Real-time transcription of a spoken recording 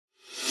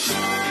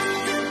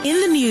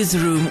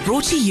Newsroom,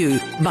 brought to you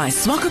by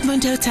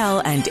Swakopmund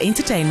Hotel and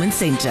Entertainment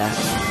Centre.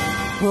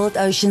 World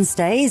Oceans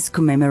Day is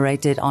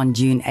commemorated on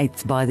June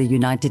 8th by the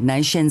United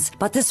Nations,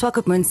 but the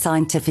Swakopmund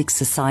Scientific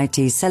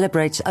Society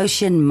celebrates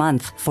Ocean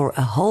Month for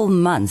a whole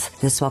month.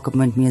 The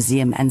Swakopmund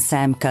Museum and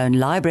Sam Cohen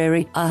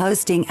Library are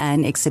hosting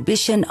an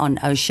exhibition on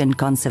ocean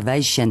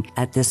conservation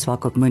at the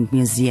Swakopmund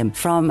Museum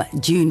from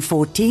June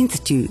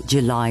 14th to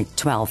July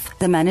 12th.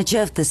 The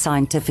manager of the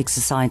Scientific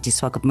Society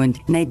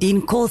Swakopmund,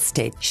 Nadine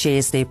Kohlstaedt,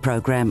 shares their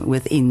program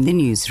within the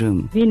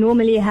newsroom. We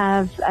normally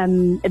have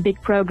a big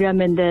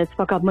program in the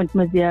Swakopmund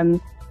Museum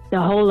the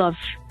whole of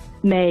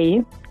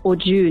May or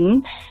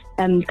June,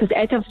 because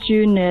 8th of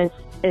June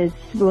is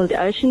World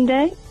Ocean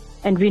Day,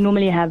 and we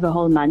normally have a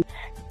whole month.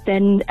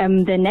 Then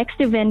the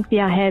next event we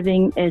are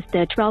having is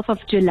the 12th of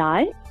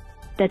July.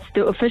 That's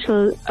the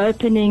official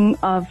opening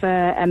of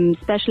a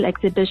special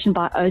exhibition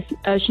by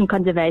Ocean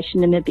Conservation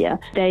Namibia.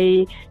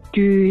 They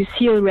do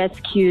seal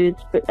rescues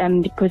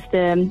because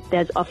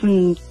there's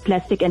often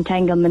plastic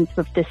entanglements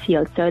with the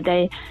seals. So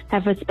they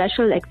have a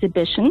special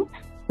exhibition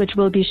which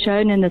will be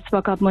shown in the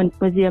Swakopmund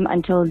Museum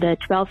until the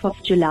 12th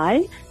of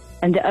July.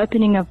 And the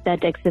opening of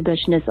that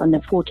exhibition is on the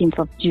 14th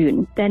of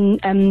June. Then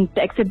the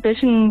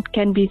exhibition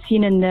can be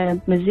seen in the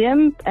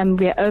museum.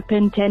 We are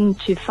open 10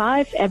 to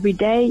 5 every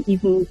day,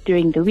 even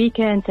during the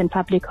weekends and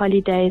public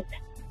holidays.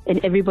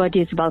 And everybody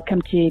is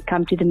welcome to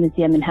come to the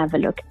museum and have a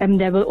look.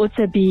 There will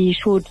also be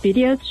short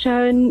videos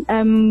shown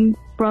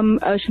from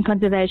Ocean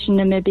Conservation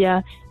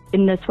Namibia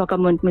in the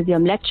Swakopmund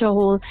Museum lecture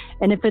hall.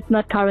 And if it's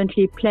not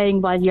currently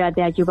playing while you are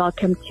there, you're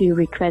welcome to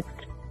request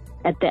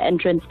at the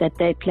entrance that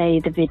they play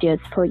the videos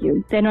for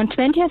you. Then on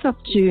 20th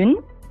of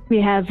June, we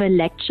have a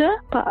lecture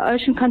by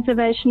Ocean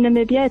Conservation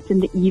Namibia. It's in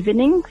the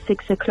evening,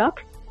 6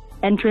 o'clock.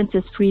 Entrance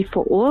is free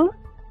for all.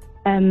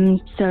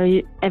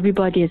 So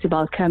everybody is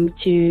welcome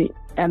to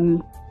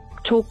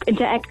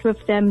interact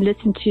with them,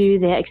 listen to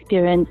their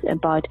experience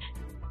about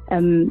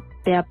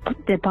their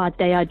part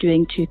they are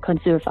doing to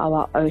conserve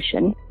our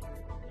ocean.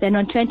 Then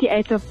on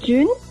 28th of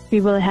June, we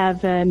will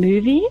have a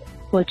movie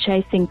called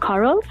Chasing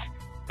Corals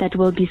that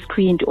will be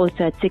screened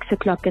also at 6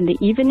 o'clock in the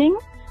evening.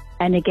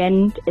 And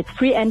again, it's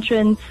free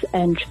entrance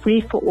and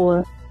free for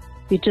all.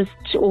 We're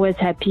just always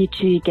happy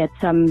to get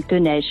some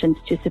donations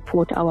to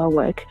support our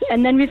work.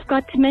 And then we've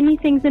got many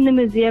things in the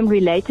museum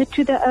related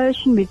to the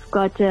ocean. We've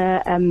got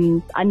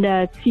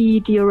undersea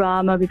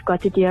diorama. We've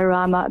got a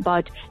diorama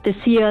about the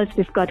seals.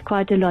 We've got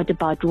quite a lot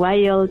about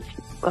whales.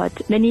 We've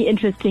got many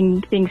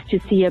interesting things to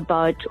see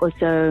about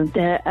also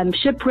the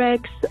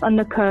shipwrecks on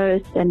the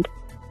coast. And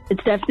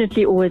it's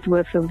definitely always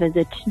worth a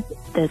visit to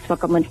the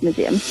Swakopmund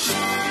Museum.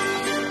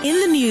 In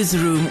the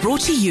Newsroom,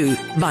 brought to you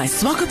by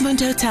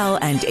Swakopmund Hotel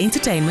and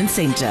Entertainment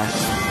Centre.